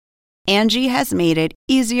Angie has made it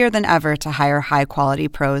easier than ever to hire high-quality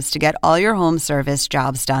pros to get all your home service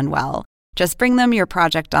jobs done well. Just bring them your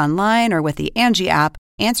project online or with the Angie app,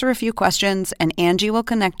 answer a few questions, and Angie will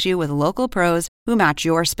connect you with local pros who match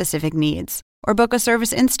your specific needs. Or book a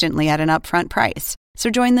service instantly at an upfront price. So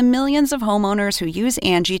join the millions of homeowners who use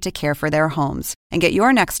Angie to care for their homes and get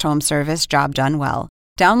your next home service job done well.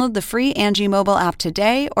 Download the free Angie mobile app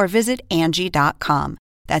today or visit Angie.com.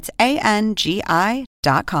 That's ANGI.com.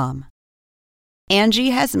 Angie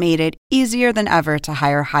has made it easier than ever to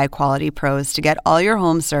hire high-quality pros to get all your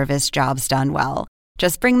home service jobs done well.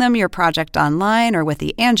 Just bring them your project online or with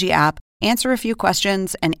the Angie app, answer a few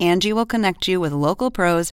questions, and Angie will connect you with local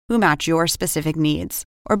pros who match your specific needs.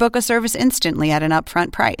 Or book a service instantly at an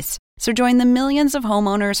upfront price. So join the millions of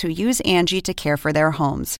homeowners who use Angie to care for their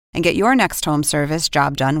homes and get your next home service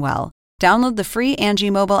job done well. Download the free Angie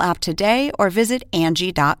mobile app today or visit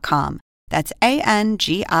Angie.com. That's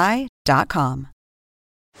ANGI.com.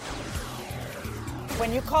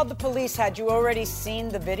 When you called the police, had you already seen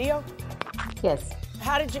the video? Yes.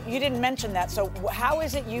 How did you didn't mention that, so how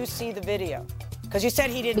is it you see the video? Because you said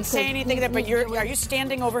he didn't say anything, but are you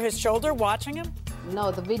standing over his shoulder watching him? No,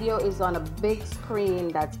 the video is on a big screen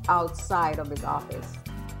that's outside of his office.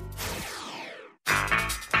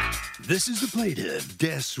 This is the plaintiff,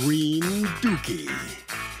 Desreen Dookie.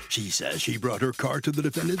 She says she brought her car to the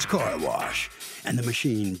defendant's car wash, and the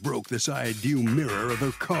machine broke the side view mirror of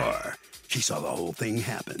her car. She saw the whole thing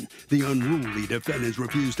happen. The unruly defendants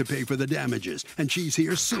refused to pay for the damages, and she's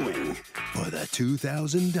here suing for the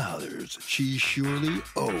 $2,000 she surely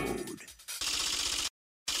owed.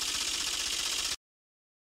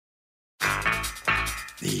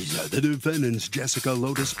 These are the defendants, Jessica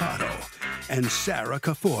Lotus-Pato and Sarah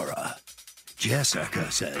Kafora. Jessica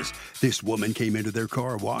says this woman came into their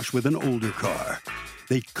car wash with an older car.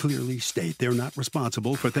 They clearly state they're not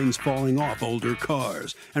responsible for things falling off older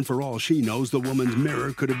cars, and for all she knows, the woman's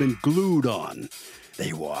mirror could have been glued on.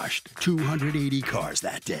 They washed 280 cars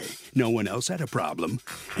that day. No one else had a problem,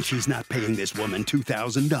 and she's not paying this woman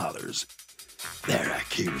 $2,000. They're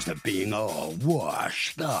accused of being all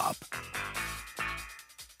washed up.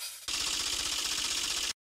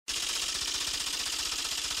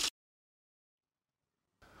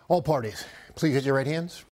 All parties, please raise your right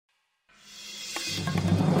hands.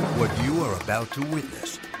 What you are about to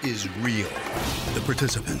witness is real. The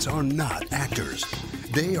participants are not actors.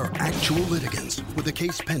 They are actual litigants with a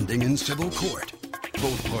case pending in civil court.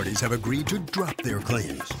 Both parties have agreed to drop their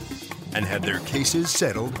claims and have their cases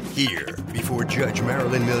settled here before Judge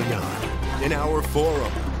Marilyn Milian in our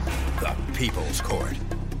forum, the People's Court.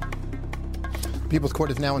 People's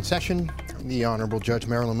Court is now in session. The Honorable Judge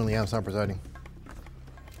Marilyn Milian is now presiding.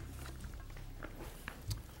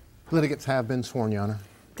 Litigants have been sworn, Your Honor.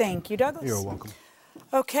 Thank you, Douglas. You're welcome.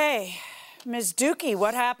 Okay. Ms. Dookie,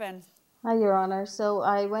 what happened? Hi, Your Honor. So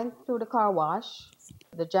I went through the car wash.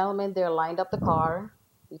 The gentleman there lined up the car.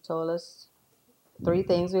 He told us 3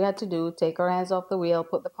 things we had to do: take our hands off the wheel,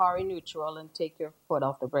 put the car in neutral, and take your foot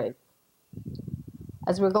off the brake.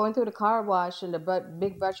 As we're going through the car wash and the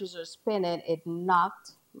big brushes are spinning, it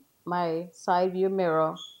knocked my side view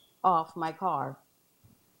mirror off my car.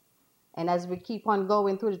 And as we keep on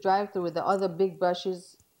going through the drive-thru, the other big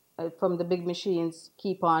brushes from the big machines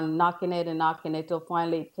keep on knocking it till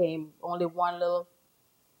finally it came. Only one little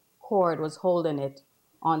cord was holding it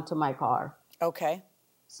onto my car. Okay.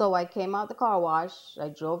 So I came out the car wash. I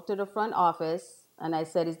drove to the front office, and I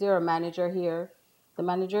said, "Is there a manager here?" The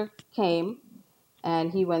manager came,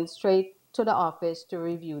 and he went straight to the office to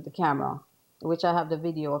review the camera, which I have the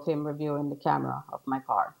video of him reviewing the camera of my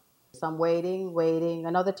car. So I'm waiting,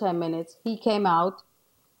 another 10 minutes. He came out.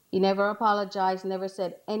 He never apologized, never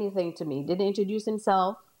said anything to me. Didn't introduce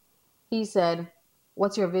himself. He said,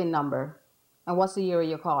 "What's your VIN number? And what's the year of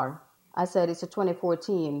your ar?" I said, "It's a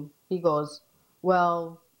 2014. He goes,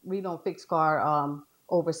 "Well, we don't fix car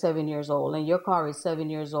over 7 years old. And your car is 7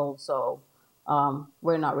 years old, so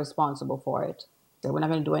we're not responsible for it. So we're not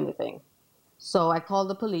going to do anything." So I called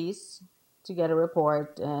the police to get a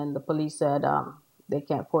report, and the police said, they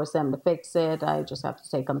can't force them to fix it. I just have to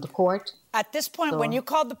take them to court. At this point, when you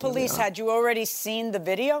called the police, had you already seen the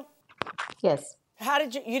video? Yes. How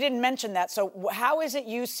did you didn't mention that, so how is it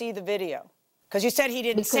you see the video? Because you said he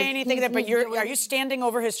didn't say anything, but are you standing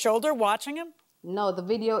over his shoulder watching him? No, the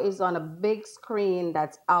video is on a big screen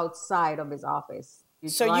that's outside of his office.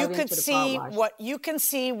 So you could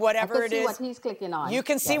see whatever it is. What he's clicking on. You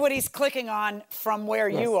can see what he's clicking on from where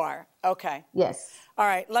you are. Okay. Yes. All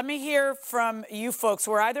right. Let me hear from you folks.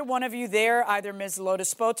 Were either one of you there, either Ms.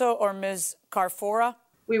 Lotus-Pato or Ms. Kafora?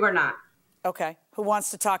 We were not. Okay. Who wants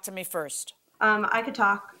to talk to me first? I could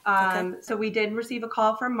talk. Okay. So we did receive a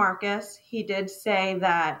call from Marcus. He did say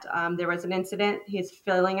that there was an incident. He's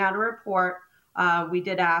filling out a report. We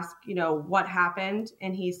did ask, what happened,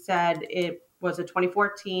 and he said it was a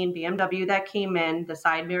 2014 BMW that came in. The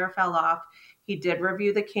side mirror fell off. He did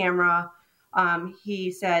review the camera.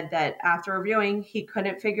 He said that after reviewing, he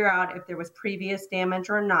couldn't figure out if there was previous damage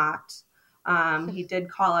or not. He did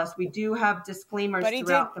call us. We do have disclaimers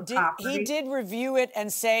throughout the property. He did review it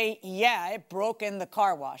and say, yeah, it broke in the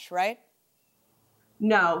car wash, right?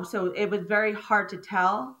 No, so it was very hard to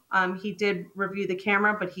tell. He did review the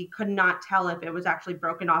camera, but he could not tell if it was actually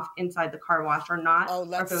broken off inside the car wash or not. Oh,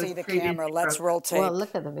 let's see the camera. Let's roll tape. Well,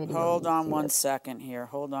 look at the video. Hold on one second here.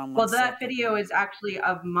 Hold on one Well, second. that video is actually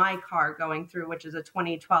of my car going through, which is a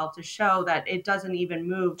 2012, to show that it doesn't even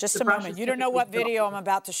move. Just a moment. You don't know what video I'm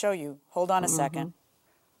about to show you. Hold on a second.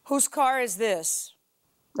 Whose car is this?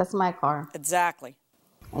 That's my car. Exactly.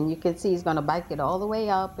 And you can see he's going to bike it all the way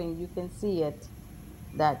up, and you can see it,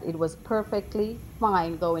 that it was perfectly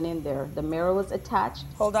fine going in there. The mirror was attached.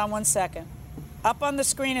 Hold on one second. Up on the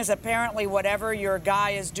screen is apparently whatever your guy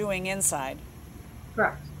is doing inside.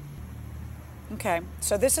 Correct. Okay.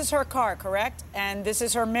 So this is her car, correct? And this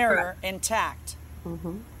is her mirror intact.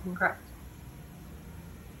 Correct.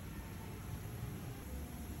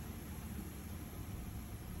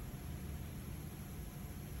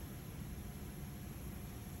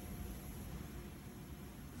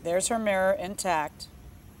 There's her mirror intact.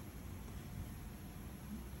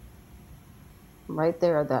 Right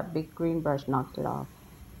there, that big green brush knocked it off.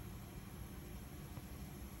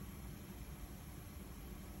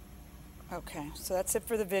 Okay, so that's it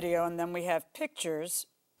for the video, and then we have pictures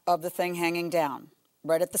of the thing hanging down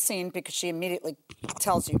right at the scene because she immediately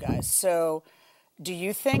tells you guys. So do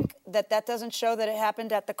you think that that doesn't show that it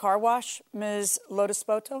happened at the car wash, Ms.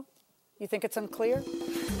 Lotus-Spoto? You think it's unclear?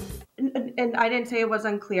 And I didn't say it was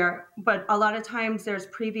unclear, but a lot of times there's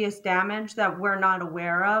previous damage that we're not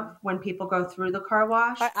aware of when people go through the car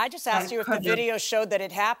wash. I just asked you if the video showed that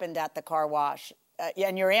it happened at the car wash.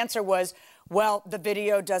 And your answer was, well, the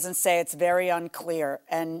video doesn't say, it's very unclear.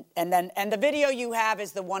 And the video you have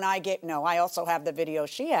is the one I gave. No, I also have the video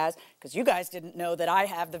she has, because you guys didn't know that I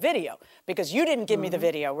have the video, because you didn't give me the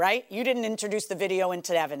video, right? You didn't introduce the video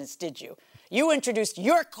into evidence, did you? You introduced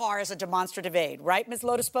your car as a demonstrative aid, right, Ms.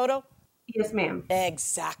 Lotus-Spoto? Yes, ma'am.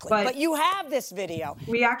 Exactly. But you have this video.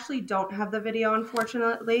 We actually don't have the video,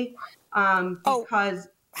 unfortunately, because...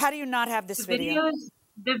 How do you not have this video?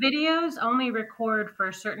 The videos only record for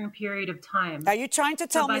a certain period of time. Are you trying to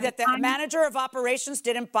tell me that the manager of operations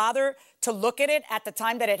didn't bother to look at it at the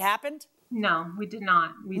time that it happened? No, we did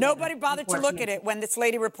not. Nobody bothered to look at it when this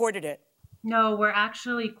lady reported it? No, we're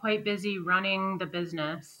actually quite busy running the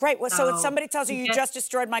business. Right. Well, so if somebody tells you you just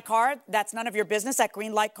destroyed my car, that's none of your business at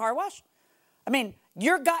Green Light Car Wash? I mean,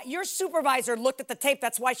 your supervisor looked at the tape.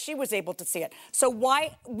 That's why she was able to see it. So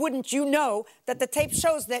why wouldn't you know that the tape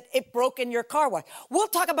shows that it broke in your car wash? We'll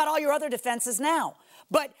talk about all your other defenses now.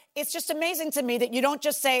 But it's just amazing to me that you don't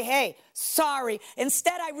just say, hey, sorry.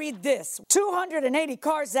 Instead, I read this. 280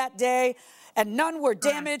 cars that day, and none were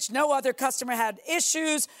damaged. No other customer had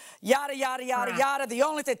issues, yada, yada, yada, yada. The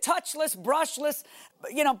only thing, touchless, brushless,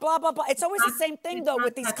 blah, blah, blah. It's always the same thing, though,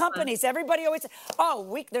 with these companies. Everybody always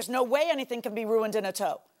says, there's no way anything can be ruined in a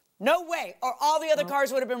tow. No way. Or all the other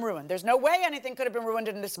cars would have been ruined. There's no way anything could have been ruined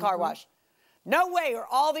in this car wash. No way. Or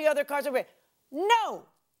all the other cars would have been. No,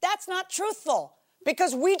 that's not truthful.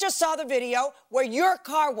 Because we just saw the video where your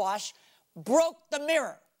car wash broke the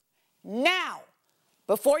mirror. Now,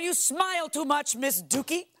 before you smile too much, Miss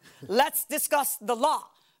Dookie, let's discuss the law.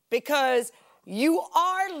 Because you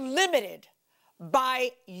are limited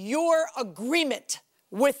by your agreement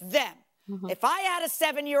with them. If I had a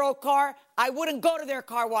 7-year-old car, I wouldn't go to their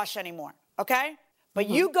car wash anymore, okay? But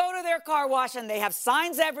you go to their car wash and they have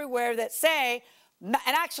signs everywhere that say, and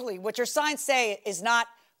actually what your signs say is not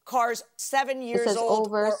cars 7 years old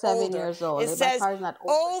over or 7 older. years old. It says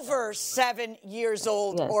over 7 years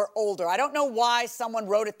old or older. I don't know why someone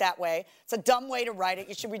wrote it that way. It's a dumb way to write it.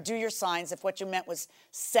 You should redo your signs if what you meant was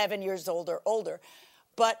 7 years old or older.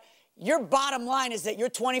 But your bottom line is that your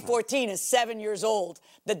 2014 is 7 years old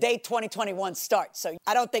the day 2021 starts. So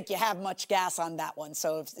I don't think you have much gas on that one.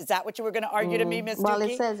 So is that what you were going to argue to me, Ms. Dookie? Well,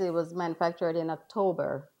 it says it was manufactured in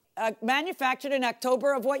October. Manufactured in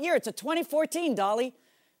October of what year? It's a 2014, Dolly.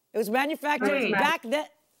 It was manufactured back then.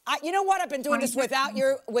 You know what? I've been doing this without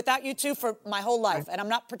you two for my whole life, and I'm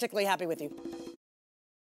not particularly happy with you.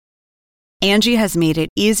 Angie has made it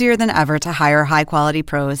easier than ever to hire high-quality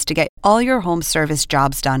pros to get all your home service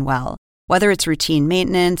jobs done well. Whether it's routine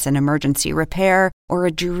maintenance, an emergency repair, or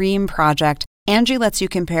a dream project, Angie lets you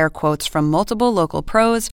compare quotes from multiple local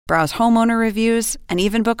pros, browse homeowner reviews, and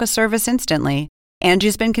even book a service instantly.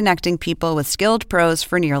 Angie's been connecting people with skilled pros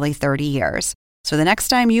for nearly 30 years. So the next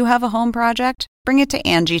time you have a home project, bring it to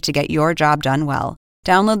Angie to get your job done well.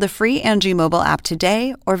 Download the free Angie mobile app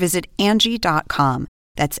today or visit Angie.com.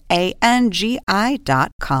 That's ANGI.com.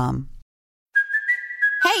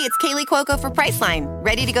 Hey, it's Kaylee Cuoco for Priceline.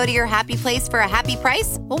 Ready to go to your happy place for a happy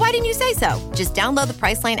price? Well, why didn't you say so? Just download the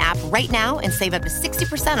Priceline app right now and save up to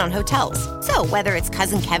 60% on hotels. So whether it's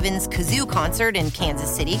Cousin Kevin's Kazoo Concert in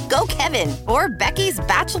Kansas City, go Kevin, or Becky's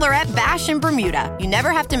Bachelorette Bash in Bermuda, you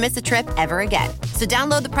never have to miss a trip ever again. So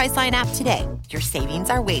download the Priceline app today. Your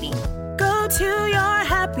savings are waiting. Go to your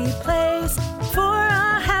happy place for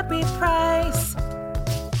a happy price.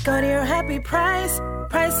 Go to your happy price,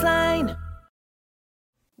 Priceline.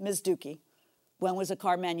 Ms. Dookie, when was the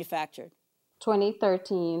car manufactured?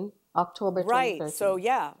 2013, October 2013. Right, so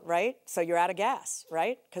yeah, right? So you're out of gas,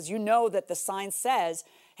 right? Because you know that the sign says,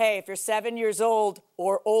 hey, if you're 7 years old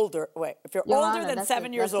or older, if you're Your older Honor, than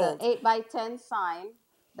 7 years old. That's an 8x10 sign.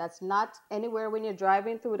 That's not anywhere when you're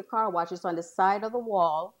driving through the car wash. It's on the side of the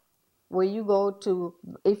wall where you go to,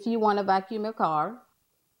 if you want to vacuum your car.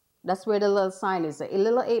 That's where the little sign is. A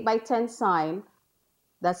little 8x10 sign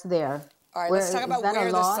that's there. All right, let's talk about where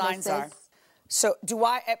the signs are. So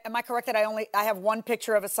am I correct that I have one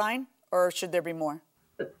picture of a sign, or should there be more?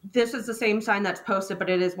 This is the same sign that's posted, but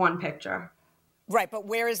it is one picture. Right, but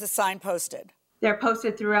where is the sign posted? They're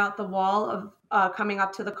posted throughout the wall of coming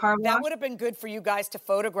up to the car wash. That would have been good for you guys to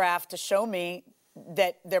photograph to show me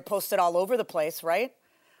that they're posted all over the place, right?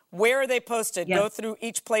 Where are they posted? Yes. Go through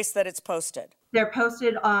each place that it's posted. They're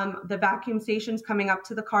posted the vacuum stations coming up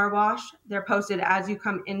to the car wash. They're posted as you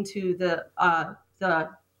come into the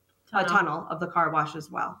tunnel of the car wash as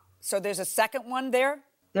well. So there's a second one there?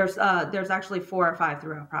 There's actually 4 or 5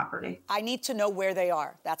 throughout property. I need to know where they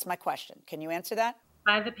are. That's my question. Can you answer that?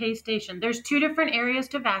 By the pay station. There's 2 different areas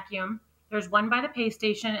to vacuum. There's one by the pay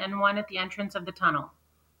station and one at the entrance of the tunnel.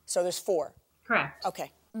 So there's 4. Correct.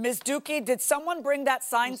 Okay. Ms. Dookie, did someone bring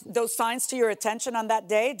those signs to your attention on that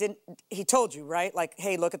day? He told you, right? Like,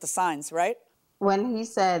 hey, look at the signs, right? When he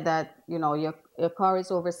said that, your car is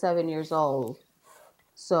over 7 years old,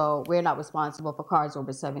 so we're not responsible for cars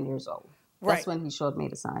over 7 years old. Right. That's when he showed me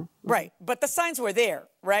the sign. Right. But the signs were there,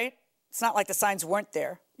 right? It's not like the signs weren't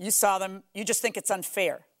there. You saw them. You just think it's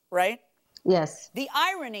unfair, right? Yes. The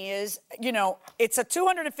irony is, it's a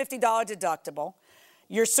 $250 deductible.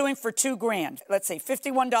 You're suing for $2,000. Let's say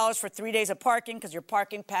 $51 for 3 days of parking because your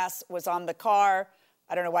parking pass was on the car.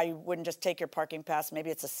 I don't know why you wouldn't just take your parking pass. Maybe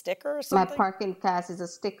it's a sticker or something. My parking pass is a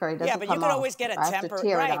sticker. It doesn't yeah, but you could always get a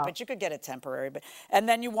temporary. Right, but you could get a temporary. And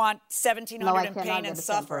then you want $1,700 in pain and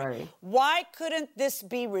suffering. Why couldn't this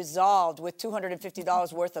be resolved with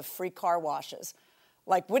 $250 worth of free car washes?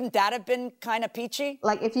 Like, wouldn't that have been kind of peachy?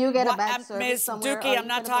 Like, if you get a bad service Ms. somewhere, Dookie, I'm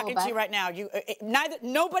not talking to you right now.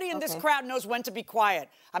 Nobody in this crowd knows when to be quiet.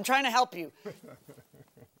 I'm trying to help you.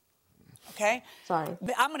 Okay? Sorry.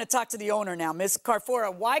 I'm going to talk to the owner now, Ms.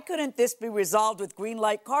 Carfora. Why couldn't this be resolved with Green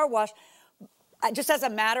Light Car Wash just as a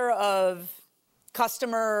matter of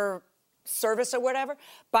customer service or whatever,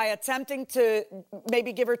 by attempting to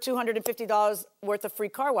maybe give her $250 worth of free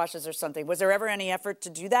car washes or something? Was there ever any effort to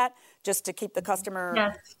do that just to keep the customer?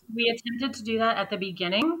 Yes, we attempted to do that at the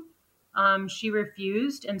beginning. She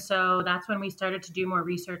refused, and so that's when we started to do more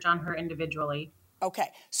research on her individually.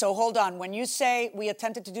 Okay, so hold on. When you say we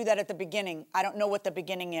attempted to do that at the beginning, I don't know what the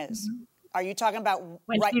beginning is. Mm-hmm. Are you talking about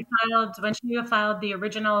when she filed the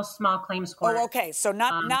original small claims court? Oh, okay. So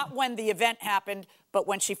not when the event happened, but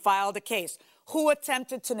when she filed a case. Who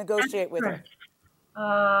attempted to negotiate with her?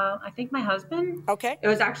 I think my husband. Okay. It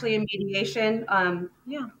was actually a mediation.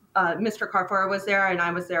 Mr. Carfora was there, and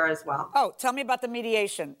I was there as well. Oh, tell me about the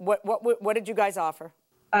mediation. What did you guys offer?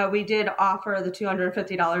 We did offer the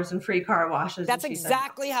 $250 in free car washes. That's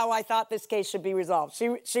exactly how I thought this case should be resolved.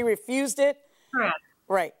 She refused it. Correct.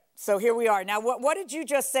 Right. So here we are. Now, what did you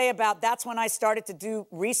just say about that's when I started to do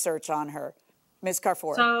research on her, Ms.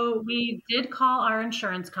 Carfora? So we did call our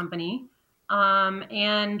insurance company,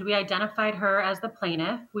 and we identified her as the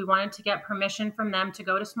plaintiff. We wanted to get permission from them to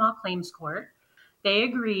go to small claims court. They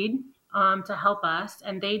agreed to help us,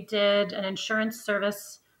 and they did an insurance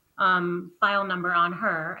service file number on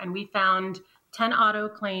her, and we found 10 auto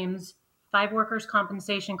claims, 5 workers'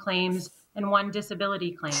 compensation claims, and 1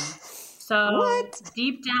 disability claim. So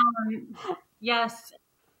deep down, yes.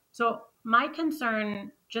 So my concern,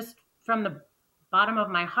 just from the bottom of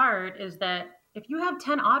my heart, is that if you have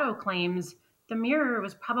 10 auto claims, the mirror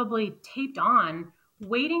was probably taped on,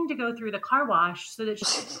 waiting to go through the car wash so that she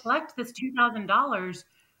could collect this $2,000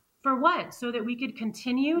 For what? So that we could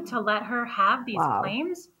continue to let her have these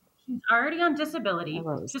claims? She's already on disability.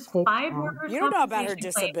 Just 5 workers' You don't know about her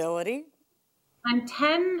compensation disability. claims. And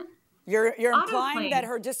 10 You're auto implying claims. that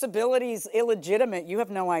her disability is illegitimate. You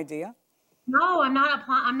have no idea. No, I'm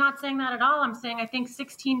not saying that at all. I'm saying I think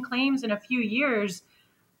 16 claims in a few years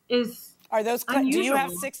is Are those unusual. Do you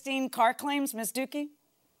have 16 car claims, Ms. Dookie?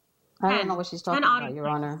 I don't know what she's talking about, Your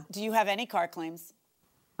Honor. Do you have any car claims?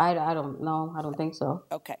 I don't know. I don't think so.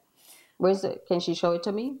 Okay. Where's it? Can she show it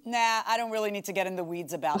to me? Nah, I don't really need to get in the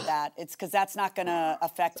weeds about that. It's because that's not going to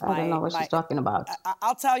affect I don't know what she's talking about.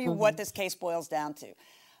 I'll tell you what this case boils down to.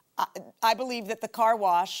 I believe that the car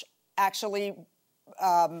wash actually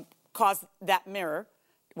caused that mirror.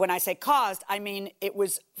 When I say caused, I mean it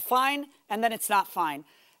was fine and then it's not fine.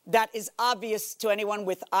 That is obvious to anyone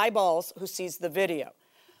with eyeballs who sees the video.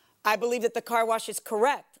 I believe that the car wash is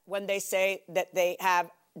correct when they say that they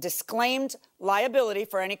have disclaimed liability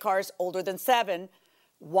for any cars older than 7.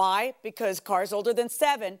 Why? Because cars older than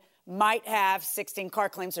 7 might have 16 car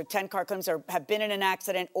claims or 10 car claims or have been in an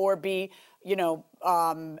accident or have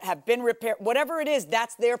been repaired. Whatever it is,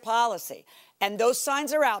 that's their policy. And those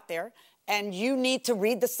signs are out there, and you need to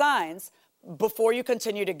read the signs before you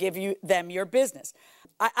continue to give them your business.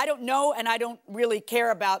 I don't know, and I don't really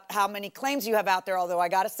care about how many claims you have out there, although I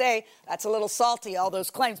got to say, that's a little salty, all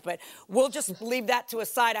those claims. But we'll just leave that to a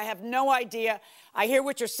side. I have no idea. I hear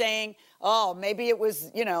what you're saying. Oh, maybe it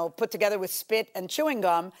was, put together with spit and chewing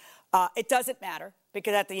gum. It doesn't matter,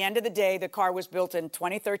 because at the end of the day, the car was built in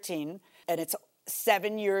 2013, and it's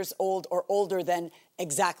 7 years old or older than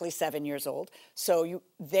exactly 7 years old. So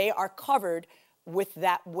they are covered with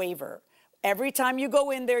that waiver. Every time you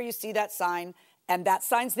go in there, you see that sign. And that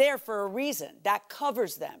sign's there for a reason. That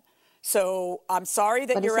covers them. So I'm sorry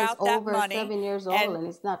that you're out that money. Over 7 years old, and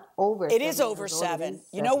it's not over. It is over 7.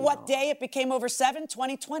 You know what day it became over 7?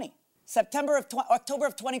 2020. October of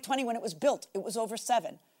 2020 when it was built. It was over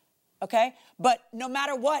 7. Okay? But no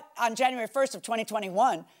matter what, on January 1st of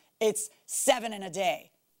 2021, it's 7 in a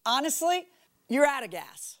day. Honestly, you're out of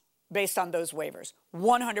gas based on those waivers.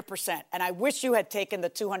 100%. And I wish you had taken the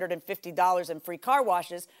 $250 in free car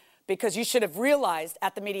washes, because you should have realized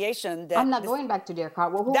at the mediation that... I'm not going back to their car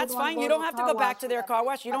wash. Well, that's fine. You don't have to go back to their car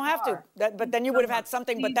wash. You don't have to. But then you would have had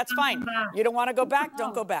something, but that's fine. You don't want to go back?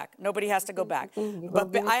 Don't go back. Nobody has to go back.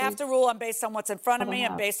 But I have to rule based on what's in front of me,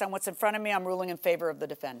 and based on what's in front of me, I'm ruling in favor of the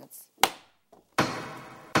defendants.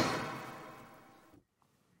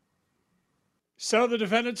 So the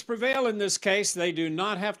defendants prevail in this case. They do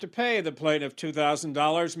not have to pay the plaintiff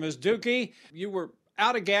 $2,000. Ms. Dookie, you were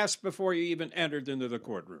out of gas before you even entered into the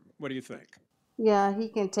courtroom. What do you think? Yeah, he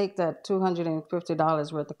can take that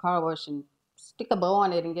 $250 worth of car wash and stick a bow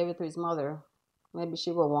on it and give it to his mother. Maybe she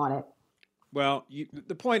will want it. Well,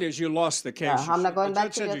 the point is you lost the case. Yeah, I'm not going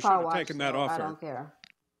back to the car wash, taken that offer. I don't care.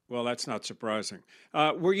 Well, that's not surprising.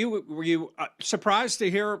 Were you surprised to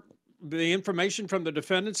hear the information from the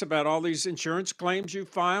defendants about all these insurance claims you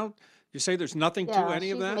filed? You say there's nothing to any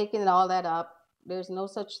of that? Yeah, she's making all that up. There's no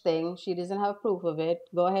such thing. She doesn't have proof of it.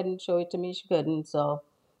 Go ahead and show it to me. She couldn't. So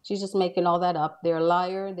she's just making all that up. They're a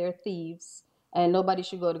liar. They're thieves. And nobody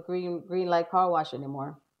should go to Green Light Car Wash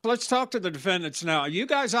anymore. Let's talk to the defendants now. You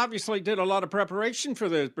guys obviously did a lot of preparation for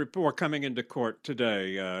the report coming into court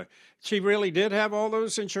today. She really did have all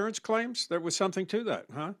those insurance claims? There was something to that,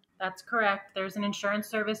 huh? That's correct. There's an insurance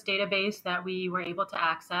service database that we were able to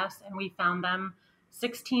access, and we found them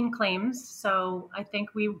 16 claims. So I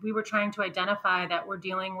think we were trying to identify that we're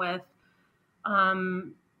dealing with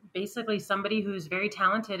basically somebody who's very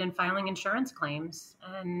talented in filing insurance claims,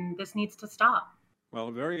 and this needs to stop. Well,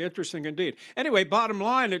 very interesting indeed. Anyway, bottom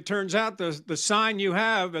line, it turns out the sign you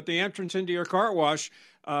have at the entrance into your car wash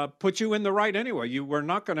put you in the right anyway. You were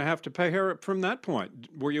not going to have to pay her from that point.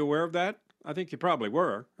 Were you aware of that? I think you probably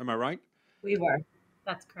were. Am I right? We were.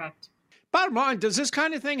 That's correct. Bottom line, does this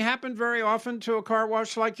kind of thing happen very often to a car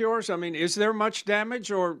wash like yours? I mean, is there much damage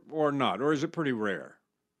or not? Or is it pretty rare?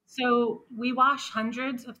 So we wash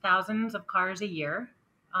hundreds of thousands of cars a year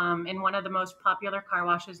in one of the most popular car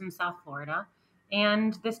washes in South Florida.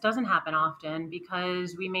 And this doesn't happen often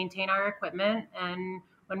because we maintain our equipment. And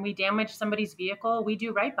when we damage somebody's vehicle, we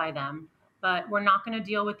do right by them. But we're not going to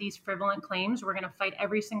deal with these frivolous claims. We're going to fight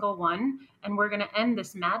every single one. And we're going to end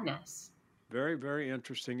this madness. Very, very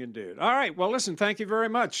interesting indeed. All right. Well, listen, thank you very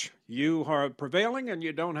much. You are prevailing and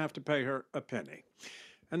you don't have to pay her a penny.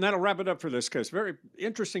 And that'll wrap it up for this case. Very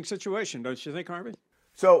interesting situation, don't you think, Harvey?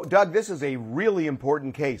 So, Doug, this is a really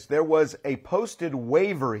important case. There was a posted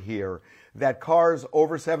waiver here that cars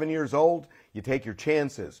over 7 years old, you take your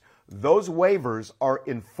chances. those waivers are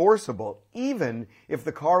enforceable even if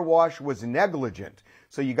the car wash was negligent.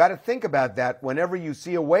 So you got to think about that whenever you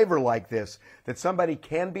see a waiver like this, that somebody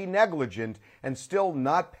can be negligent and still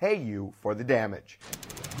not pay you for the damage.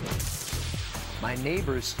 My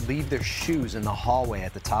neighbors leave their shoes in the hallway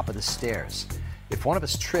at the top of the stairs. If one of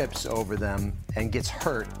us trips over them and gets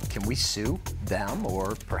hurt, can we sue them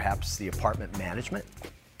or perhaps the apartment management?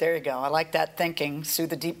 There you go. I like that thinking. Sue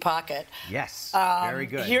the deep pocket. Yes, very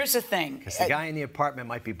good. Here's the thing. Because the guy in the apartment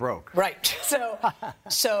might be broke. Right.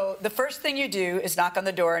 So the first thing you do is knock on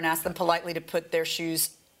the door and ask them politely to put their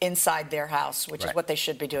shoes inside their house, which is what they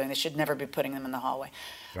should be doing. They should never be putting them in the hallway.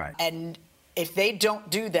 Right. And if they don't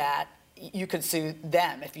do that, you could sue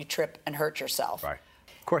them if you trip and hurt yourself. Right.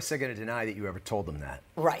 Of course, they're going to deny that you ever told them that.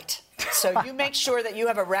 Right. So you make sure that you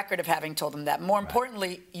have a record of having told them that. More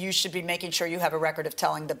importantly, you should be making sure you have a record of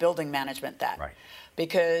telling the building management that. Right.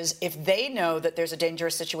 Because if they know that there's a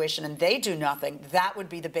dangerous situation and they do nothing, that would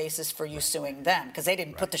be the basis for you suing them because they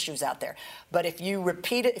didn't put the shoes out there. But if you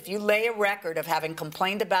repeat it, if you lay a record of having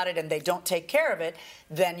complained about it and they don't take care of it,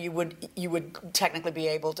 then you would technically be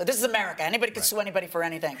able to. This is America. Anybody can sue anybody for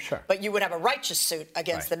anything. Sure. But you would have a righteous suit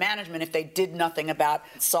against the management if they did nothing about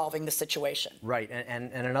solving the situation. Right.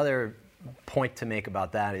 And another point to make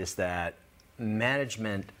about that is that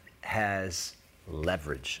management has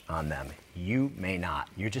leverage on them. You may not.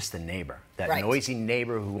 You're just a neighbor. That noisy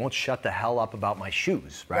neighbor who won't shut the hell up about my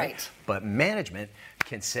shoes, right? But management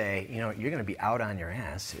can say, you know, you're going to be out on your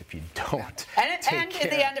ass if you don't And in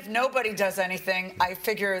the end, if nobody does anything, I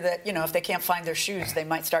figure that, you know, if they can't find their shoes, they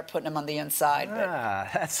might start putting them on the inside.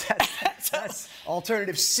 That's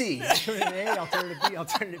alternative C. Alternative A, alternative B,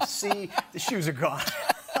 alternative C. The shoes are gone.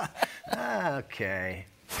 Okay.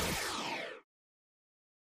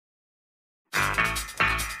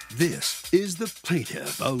 This is the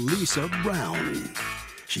plaintiff, Elisa Brown.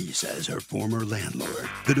 She says her former landlord,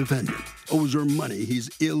 the defendant, owes her money he's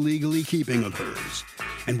illegally keeping of hers.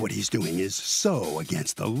 And what he's doing is so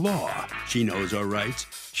against the law. She knows her rights.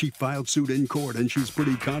 She filed suit in court, and she's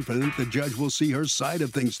pretty confident the judge will see her side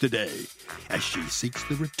of things today as she seeks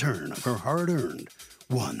the return of her hard-earned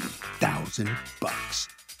 $1,000.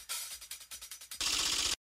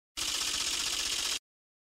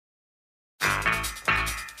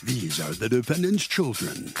 These are the defendant's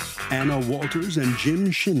children, Anna Walters and Jim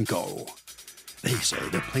Shinko. They say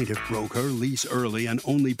the plaintiff broke her lease early and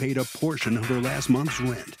only paid a portion of her last month's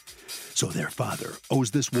rent. So their father owes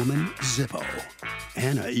this woman Zippo.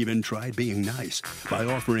 Anna even tried being nice by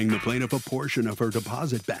offering the plaintiff a portion of her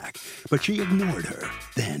deposit back, but she ignored her,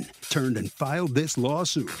 then turned and filed this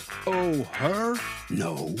lawsuit. Oh, her?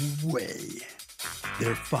 No way.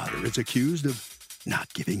 Their father is accused of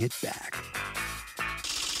not giving it back.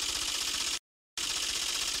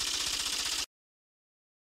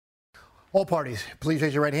 All parties, please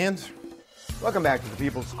raise your right hands. Welcome back to the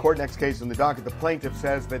People's Court. Next case in the docket, the plaintiff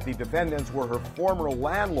says that the defendants were her former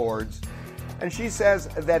landlords, and she says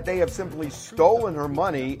that they have simply stolen her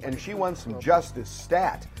money, and she wants some justice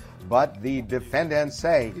stat. But the defendants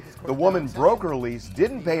say the woman broke her lease,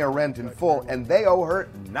 didn't pay her rent in full, and they owe her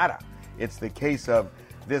nada. It's the case of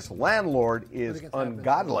this landlord is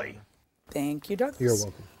ungodly. Thank you, Douglas. You're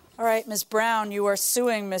welcome. All right, Ms. Brown, you are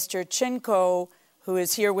suing Mr. Chinko, who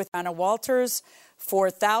is here with Anna Walters, for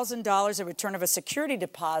 $1,000 in return of a security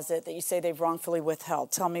deposit that you say they've wrongfully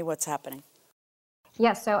withheld. Tell me what's happening.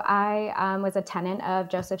 Yes, so I was a tenant of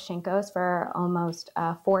Joseph Shinko's for almost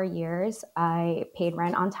 4 years. I paid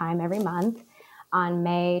rent on time every month. On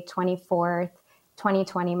May 24th,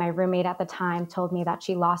 2020, my roommate at the time told me that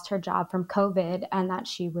she lost her job from COVID and that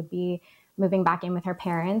she would be moving back in with her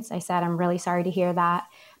parents. I said, I'm really sorry to hear that.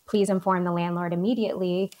 Please inform the landlord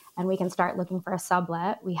immediately and we can start looking for a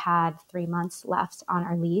sublet. We had 3 months left on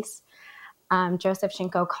our lease. Joseph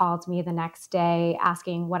Shinko called me the next day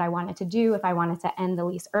asking what I wanted to do, if I wanted to end the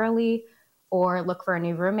lease early or look for a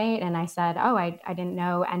new roommate. And I said, I didn't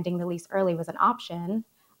know ending the lease early was an option,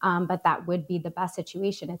 but that would be the best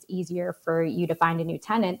situation. It's easier for you to find a new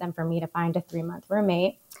tenant than for me to find a 3-month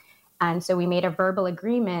roommate. And so we made a verbal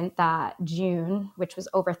agreement that June, which was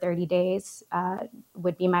over 30 days,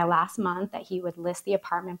 would be my last month, that he would list the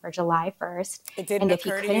apartment for July 1st. It didn't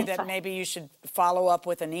occur to you that maybe you should follow up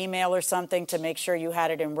with an email or something to make sure you had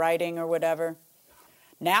it in writing or whatever?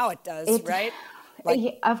 Now it does, right?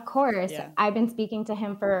 Of course. Yeah. I've been speaking to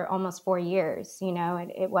him for almost 4 years. You know,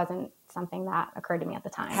 it wasn't something that occurred to me at the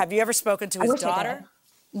time. Have you ever spoken to his daughter?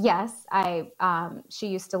 Yes. She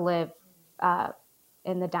used to live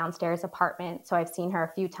in the downstairs apartment, so I've seen her a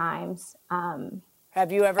few times.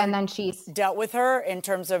 Have you ever and then she's dealt with her in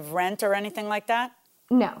terms of rent or anything like that?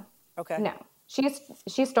 No. Okay. No.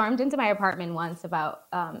 She stormed into my apartment once about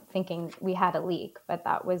thinking we had a leak, but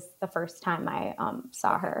that was the first time I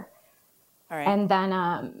saw her. All right. And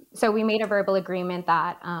then, so we made a verbal agreement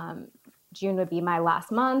that June would be my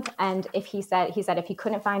last month. And if he said if he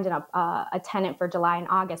couldn't find a tenant for July and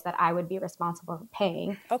August, that I would be responsible for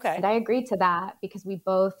paying. Okay. And I agreed to that because we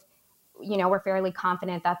both, were fairly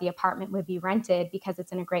confident that the apartment would be rented because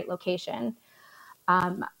it's in a great location.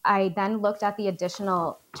 I then looked at the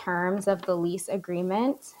additional terms of the lease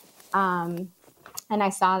agreement. And I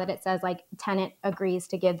saw that it says tenant agrees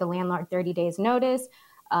to give the landlord 30 days notice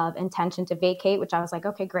of intention to vacate, which I was like,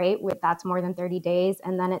 okay, great. That's more than 30 days.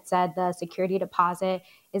 And then it said the security deposit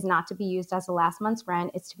is not to be used as the last month's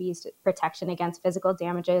rent. It's to be used to protection against physical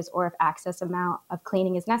damages or if excess amount of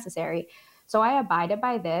cleaning is necessary. So I abided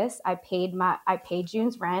by this. I paid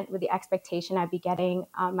June's rent with the expectation I'd be getting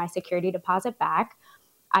my security deposit back.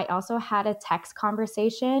 I also had a text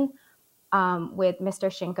conversation with Mr.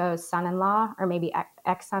 Shinko's son-in-law, or maybe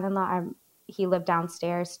ex-son-in-law. He lived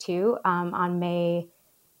downstairs too, on May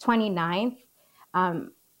 29th.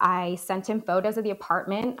 I sent him photos of the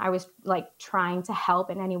apartment. I was trying to help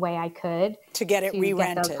in any way I could to get it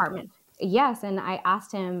re-rented. The apartment. Yes, and I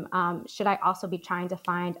asked him, should I also be trying to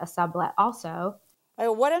find a sublet also?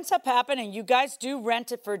 What ends up happening? You guys do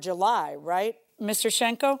rent it for July, right, Mr.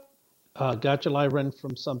 Shenko? Got July rent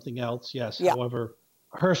from something else, yes. Yeah. However,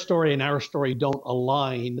 her story and our story don't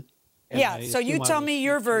align. Yeah, so you tell me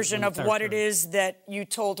your version of what it is that you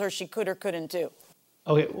told her she could or couldn't do.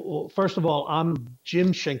 Okay, well, first of all, I'm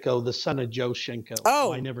Jim Shinko, the son of Joe Shinko.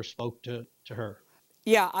 Oh. So I never spoke to her.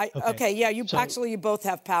 Yeah, yeah, you both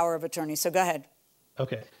have power of attorney, so go ahead.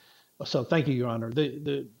 Okay, so thank you, Your Honor.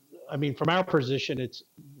 From our position,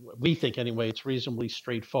 we think anyway, it's reasonably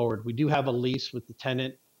straightforward. We do have a lease with the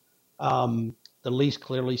tenant. The lease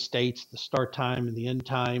clearly states the start time and the end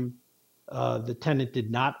time. The tenant did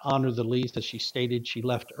not honor the lease. As she stated, she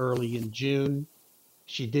left early in June.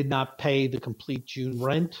 She did not pay the complete June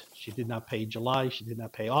rent. She did not pay July. She did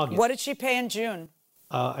not pay August. What did she pay in June?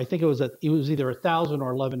 I think it was either $1,000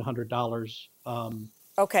 or $1,100.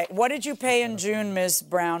 Okay, what did you pay in June, Ms.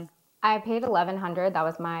 Brown? I paid $1,100. That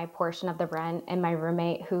was my portion of the rent. And my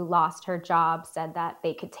roommate, who lost her job, said that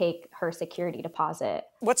they could take her security deposit.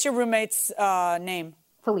 What's your roommate's name?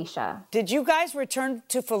 Felicia. Did you guys return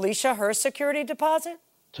to Felicia her security deposit?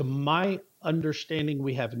 To my understanding,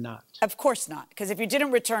 we have not. Of course not, because if you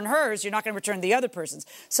didn't return hers, you're not going to return the other person's.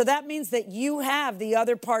 So that means that you have the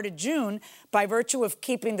other part of June by virtue of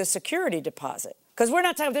keeping the security deposit. Because we're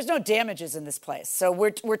not talking, there's no damages in this place. So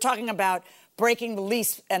we're talking about breaking the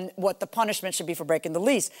lease and what the punishment should be for breaking the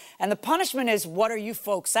lease. And the punishment is, what are you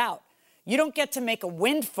folks out? You don't get to make a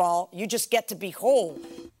windfall, you just get to be whole.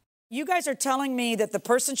 You guys are telling me that the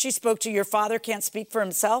person she spoke to, your father, can't speak for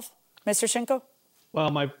himself, Mr. Shinko? Well,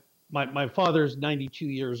 my father's 92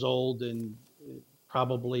 years old and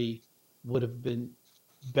probably would have been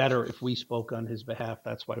better if we spoke on his behalf.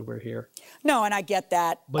 That's why we're here. No, and I get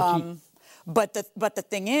that. But the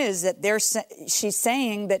thing is that she's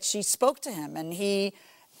saying that she spoke to him and he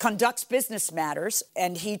conducts business matters,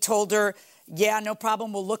 and he told her, yeah, no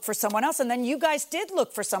problem, we'll look for someone else. And then you guys did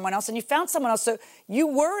look for someone else and you found someone else. So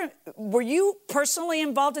were you personally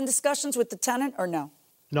involved in discussions with the tenant or no?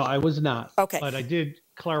 No, I was not. Okay. But I did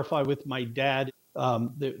clarify with my dad.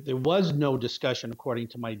 There was no discussion, according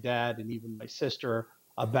to my dad and even my sister,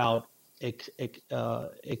 about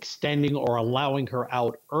extending or allowing her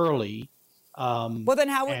out early. Well, then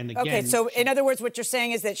how? Okay, so in other words, what you're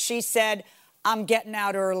saying is that she said, I'm getting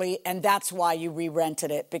out early, and that's why you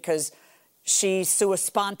re-rented it, because she, sua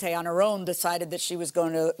sponte, on her own, decided that she was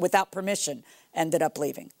going to, without permission, ended up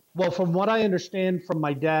leaving. Well, from what I understand from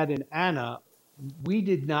my dad and Anna, we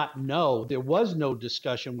did not know. There was no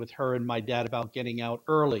discussion with her and my dad about getting out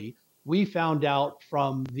early. We found out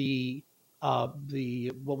from the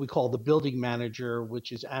what we call the building manager,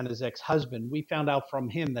 which is Anna's ex-husband. We found out from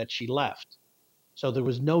him that she left. So there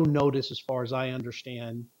was no notice, as far as I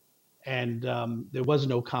understand, and there was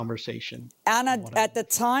no conversation. Anna, at the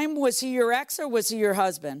time, was he your ex or was he your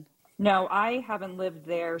husband? No, I haven't lived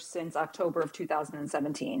there since October of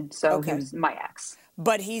 2017, so he was my ex.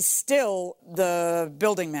 But he's still the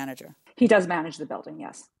building manager? He does manage the building,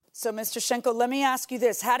 yes. So, Mr. Shenko, let me ask you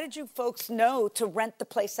this. How did you folks know to rent the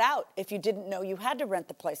place out if you didn't know you had to rent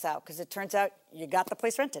the place out? Because it turns out you got the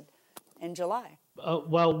place rented in July.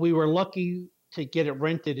 Well, we were lucky to get it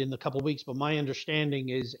rented in a couple of weeks, but my understanding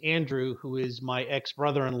is Andrew, who is my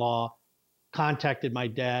ex-brother-in-law, contacted my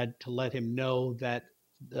dad to let him know that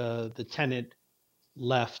the tenant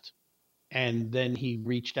left, and then he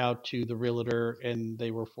reached out to the realtor, and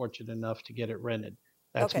they were fortunate enough to get it rented.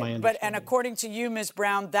 That's my understanding. But and according to you, Ms.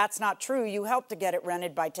 Brown, that's not true. You helped to get it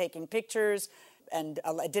rented by taking pictures. And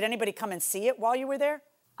did anybody come and see it while you were there?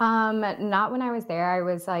 Not when I was there. I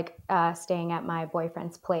was staying at my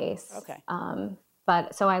boyfriend's place. Okay.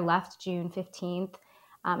 But so I left June 15th.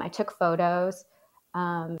 I took photos,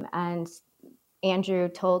 and Andrew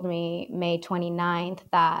told me May 29th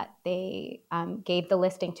that they gave the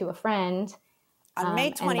listing to a friend. On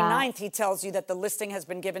May 29th, he tells you that the listing has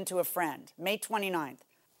been given to a friend. May 29th.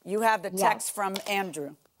 You have the text from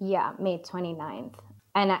Andrew. Yeah, May 29th.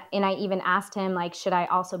 And I even asked him, like, should I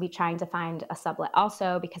also be trying to find a sublet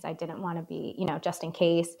also? Because I didn't want to be, just in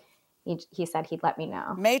case. He said he'd let me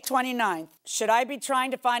know. May 29th. Should I be trying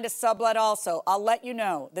to find a sublet also? I'll let you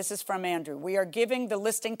know. This is from Andrew. We are giving the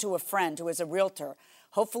listing to a friend who is a realtor.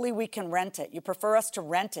 Hopefully we can rent it. You prefer us to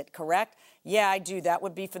rent it, correct? Yeah, I do. That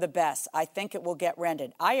would be for the best. I think it will get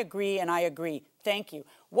rented. I agree, and I agree. Thank you.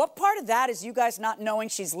 What part of that is you guys not knowing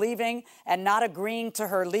she's leaving and not agreeing to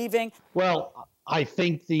her leaving? Well, I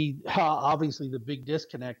think obviously the big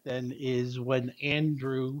disconnect then is when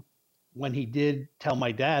Andrew, when he did tell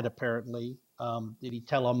my dad, apparently, did he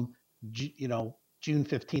tell him, June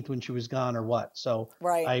 15th when she was gone or what? So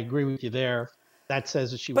right. I agree with you there. That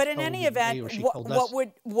says that she was But in any event,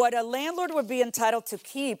 what a landlord would be entitled to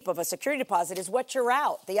keep of a security deposit is what you're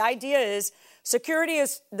out. The idea is security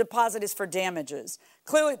deposit is for damages.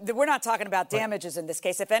 Clearly, we're not talking about damages in this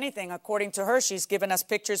case. If anything, according to her, she's given us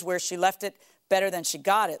pictures where she left it better than she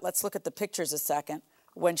got it. Let's look at the pictures a second.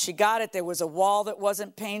 When she got it, there was a wall that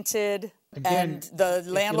wasn't painted, and the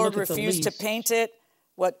landlord refused to paint it.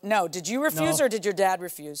 What? No. Did you refuse or did your dad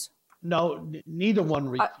refuse? No, neither one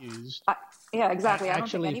refused. Yeah, exactly.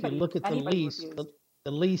 Actually, if you look at the lease,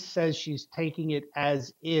 the lease says she's taking it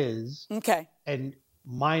as is. Okay. And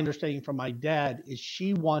my understanding from my dad is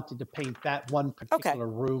she wanted to paint that one particular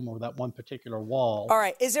room or that one particular wall. All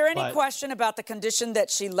right. Is there any question about the condition that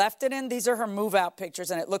she left it in? These are her move-out pictures,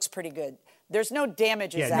 and it looks pretty good. There's no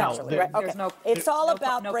damages, actually, right? Okay. It's all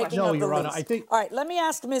about breaking of the lease. I think. All right. Let me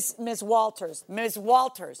ask Ms. Walters. Ms.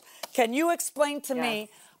 Walters, can you explain to me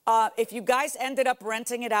if you guys ended up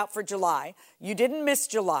renting it out for July, you didn't miss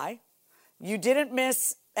July, you didn't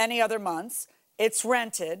miss any other months, it's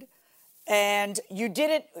rented, and you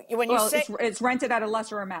didn't, it's rented at a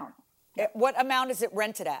lesser amount. What amount is it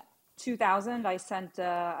rented at? $2,000.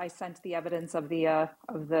 I sent the evidence of the.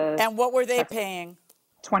 And what were they paying?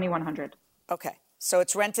 $2,100. Okay, so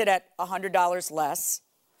it's rented at $100 less.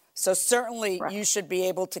 So certainly you should be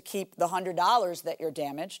able to keep the $100 that you're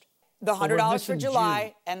damaged. The $100 for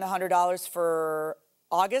July and the $100 for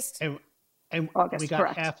August? And August, we got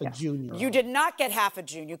correct. half of June. You did not get half of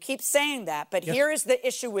June. You keep saying that, but here is the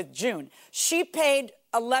issue with June. She paid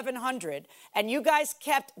 $1,100, and you guys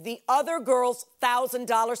kept the other girl's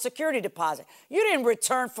 $1,000 security deposit. You didn't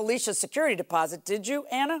return Felicia's security deposit, did you,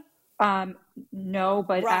 Anna? No,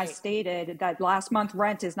 but as stated, that last month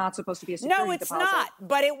rent is not supposed to be a security deposit. No, it's not,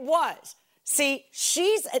 but it was. See,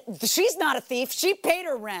 she's not a thief. She paid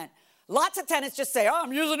her rent. Lots of tenants just say,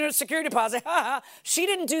 I'm using her security deposit. She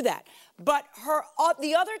didn't do that. But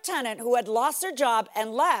the other tenant who had lost their job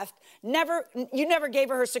and left, you never gave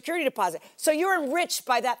her security deposit. So you're enriched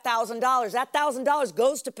by that $1,000. That $1,000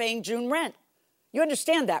 goes to paying June rent. You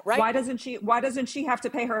understand that, right? Why doesn't she have to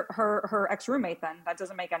pay her ex-roommate then? That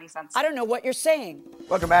doesn't make any sense. I don't know what you're saying.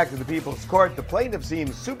 Welcome back to the People's Court. The plaintiff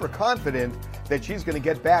seems super confident that she's going to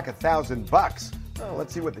get back $1,000. Well,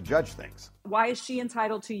 let's see what the judge thinks. Why is she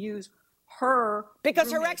entitled to use her?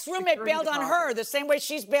 Because her ex-roommate bailed on her the same way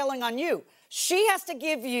she's bailing on you. She has to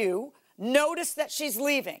give you notice that she's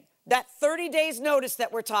leaving. That 30 days notice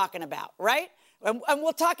that we're talking about, right? And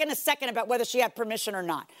we'll talk in a second about whether she had permission or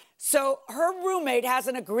not. So her roommate has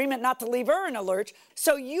an agreement not to leave her in a lurch.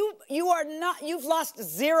 So you've lost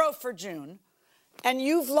 $0 for June, and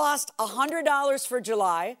you've lost $100 for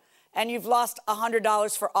July, and you've lost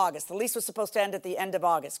 $100 for August. The lease was supposed to end at the end of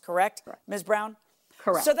August, correct. Ms. Brown?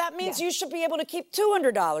 Correct. So that means you should be able to keep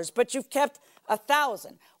 $200, but you've kept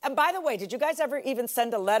 $1,000. And by the way, did you guys ever even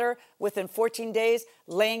send a letter within 14 days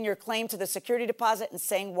laying your claim to the security deposit and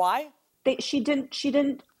saying why? She didn't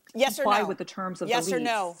yes or comply no? with the terms of yes the lease. Yes or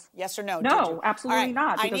no? Yes or no? No, absolutely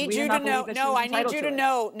not. I need you to know. No, I need you to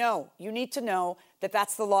know. No, you need to know that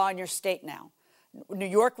that's the law in your state now. New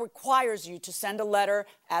York requires you to send a letter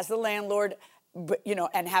as the landlord,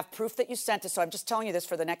 and have proof that you sent it. So I'm just telling you this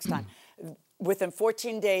for the next time. Within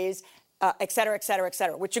 14 days, et cetera, et cetera, et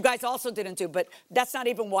cetera, which you guys also didn't do. But that's not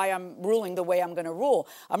even why I'm ruling the way I'm going to rule.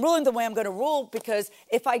 I'm ruling the way I'm going to rule because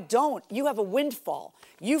if I don't, you have a windfall.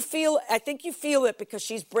 I think you feel it because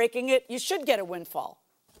she's breaking it. You should get a windfall.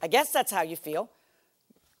 I guess that's how you feel.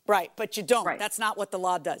 Right, but you don't. Right. That's not what the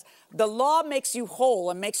law does. The law makes you whole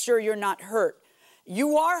and makes sure you're not hurt.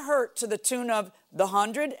 You are hurt to the tune of the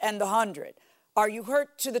 100 and the 100. Are you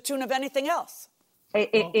hurt to the tune of anything else?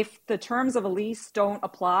 If the terms of a lease don't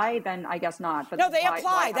apply, then I guess not. But no, they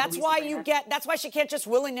apply. That's why she can't just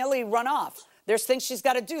willy-nilly run off. There's things she's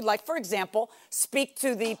got to do. Like, for example, speak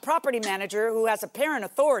to the property manager who has a parent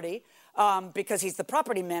authority because he's the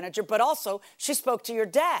property manager, but also she spoke to your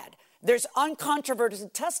dad. There's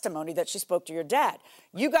uncontroverted testimony that she spoke to your dad.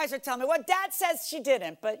 You guys are telling me, well, Dad says she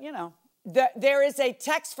didn't, but, you know. There is a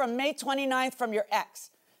text from May 29th from your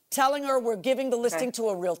ex telling her we're giving the listing to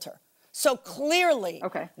a realtor. So clearly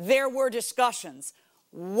there were discussions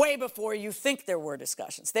way before you think there were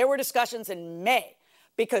discussions. There were discussions in May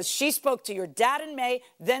because she spoke to your dad in May,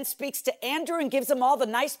 then speaks to Andrew and gives him all the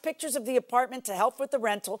nice pictures of the apartment to help with the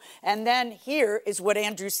rental. And then here is what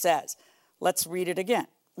Andrew says. Let's read it again.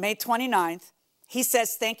 May 29th, he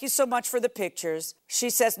says, thank you so much for the pictures. She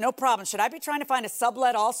says, no problem. Should I be trying to find a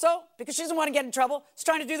sublet also? Because she doesn't want to get in trouble. She's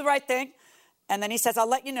trying to do the right thing. And then he says, I'll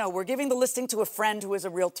let you know. We're giving the listing to a friend who is a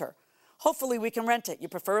realtor. Hopefully we can rent it. You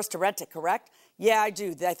prefer us to rent it, correct? Yeah, I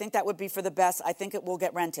do. I think that would be for the best. I think it will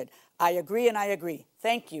get rented. I agree and I agree.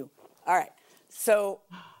 Thank you. All right. So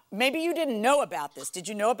maybe you didn't know about this. Did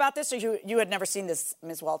you know about this or you had never seen this,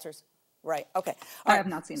 Ms. Walters? Right. Okay. I have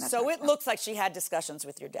not seen that. So it looks like she had discussions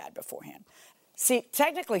with your dad beforehand. See,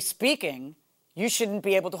 technically speaking, you shouldn't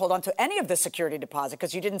be able to hold on to any of the security deposit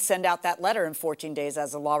because you didn't send out that letter in 14 days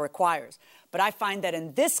as the law requires. But I find that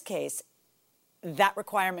in this case, that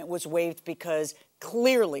requirement was waived because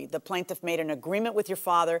clearly the plaintiff made an agreement with your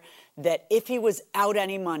father that if he was out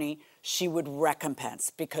any money, she would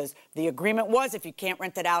recompense because the agreement was if you can't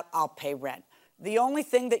rent it out, I'll pay rent. The only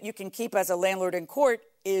thing that you can keep as a landlord in court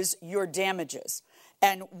is your damages.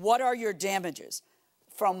 And what are your damages?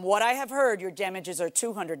 From what I have heard, your damages are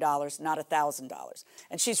 $200, not $1,000.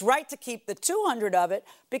 And she's right to keep the $200 of it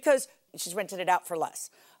because she's rented it out for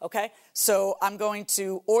less. Okay? So I'm going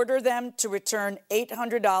to order them to return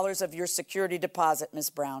 $800 of your security deposit, Ms.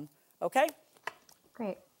 Brown. Okay?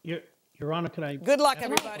 Great. Your Honor, can I? Good luck, ask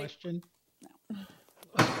everybody. A question?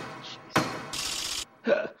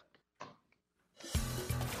 No.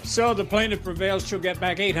 So the plaintiff prevails. She'll get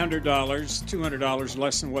back $800, $200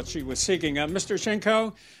 less than what she was seeking. Mr.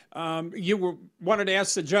 Shinko, you wanted to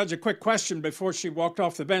ask the judge a quick question before she walked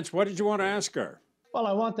off the bench. What did you want to ask her? Well,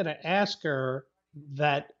 I wanted to ask her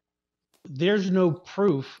that there's no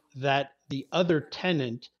proof that the other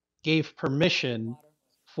tenant gave permission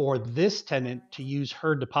for this tenant to use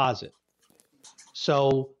her deposit.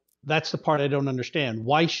 So that's the part I don't understand.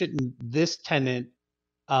 Why shouldn't this tenant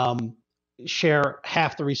share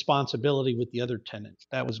half the responsibility with the other tenant?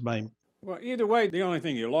 That was my... Well, either way, the only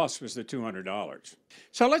thing you lost was the $200.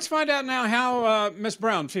 So let's find out now how Ms.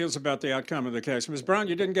 Brown feels about the outcome of the case. Ms. Brown,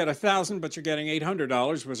 you didn't get $1,000, but you're getting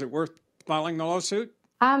 $800. Was it worth filing the lawsuit?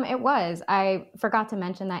 It was. I forgot to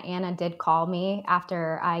mention that Anna did call me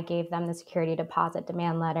after I gave them the security deposit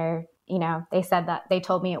demand letter. You know, they said that they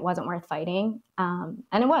told me it wasn't worth fighting, and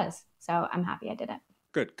it was. So I'm happy I did it.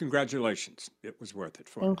 Good. Congratulations. It was worth it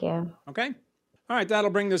for you. Thank you. Okay. All right. That'll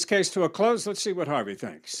bring this case to a close. Let's see what Harvey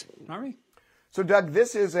thinks. Harvey? So, Doug,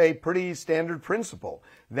 this is a pretty standard principle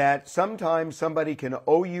that sometimes somebody can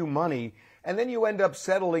owe you money and then you end up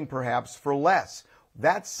settling perhaps for less.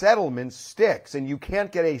 That settlement sticks and you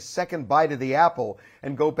can't get a second bite of the apple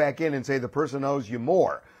and go back in and say the person owes you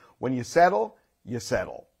more. When you settle, you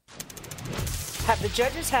settle. Have the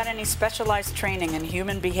judges had any specialized training in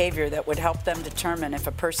human behavior that would help them determine if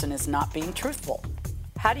a person is not being truthful?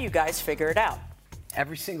 How do you guys figure it out?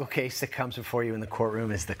 Every single case that comes before you in the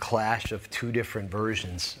courtroom is the clash of two different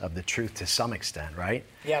versions of the truth to some extent, right?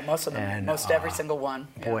 Yeah, most of them. And, most every single one.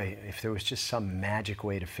 Boy, if there was just some magic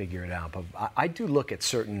way to figure it out. But I do look at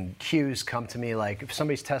certain cues come to me, like if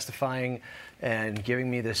somebody's testifying and giving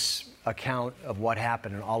me this account of what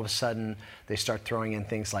happened, and all of a sudden they start throwing in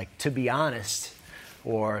things like, to be honest,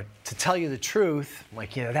 or to tell you the truth,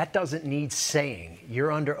 like, you know, that doesn't need saying.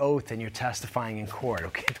 You're under oath and you're testifying in court.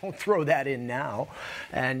 Okay, don't throw that in now.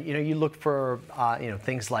 And, you know, you look for,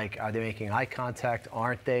 things like, are they making eye contact?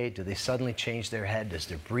 Aren't they? Do they suddenly change their head? Does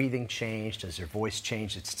their breathing change? Does their voice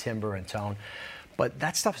change its timbre and tone? But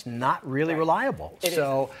that stuff's not really reliable.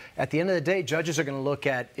 So at the end of the day, judges are going to look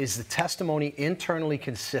at, is the testimony internally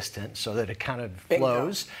consistent so that it kind of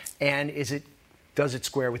flows? And is it does it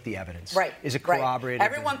square with the evidence? Right. Is it corroborated?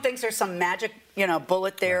 Everyone thinks there's some magic,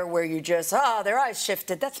 bullet there where you just, their eyes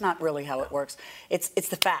shifted. That's not really how it works. It's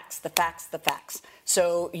the facts, the facts, the facts.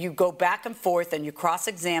 So you go back and forth and you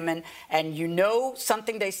cross-examine and you know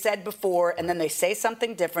something they said before and then they say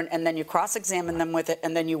something different and then you cross-examine them with it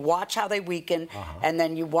and then you watch how they weaken and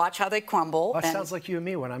then you watch how they crumble. Well, that sounds like you and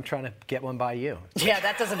me when I'm trying to get one by you. Yeah,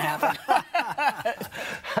 that doesn't happen.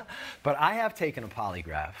 But I have taken a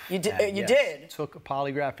polygraph. You did? You did? Took a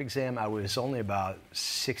polygraph exam. I was only about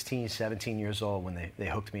 16, 17 years old when they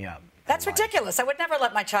hooked me up. That's ridiculous. I would never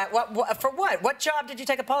let my child. For what? What job did you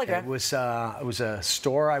take a polygraph? It was a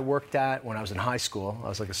store I worked at when I was in high school. I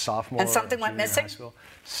was like a sophomore. And something went missing?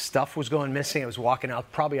 Stuff was going missing. I was walking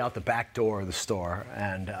out, probably out the back door of the store,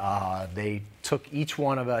 and they took each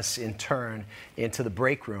one of us in turn into the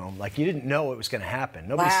break room. Like, you didn't know what was going to happen.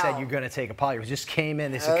 Nobody said you're going to take a polygraph. You just came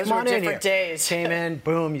in. They said, come on in here. Days. Came in,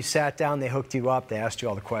 boom, you sat down, they hooked you up, they asked you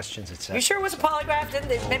all the questions, etc. You sure it was a polygraph? Didn't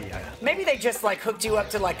they? Maybe they just hooked you up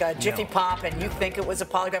to a Jiffy Pop and you think it was a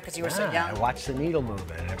polygraph because you were so young? I watched the needle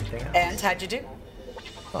movement and everything else. And how'd you do?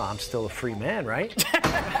 Well, I'm still a free man, right?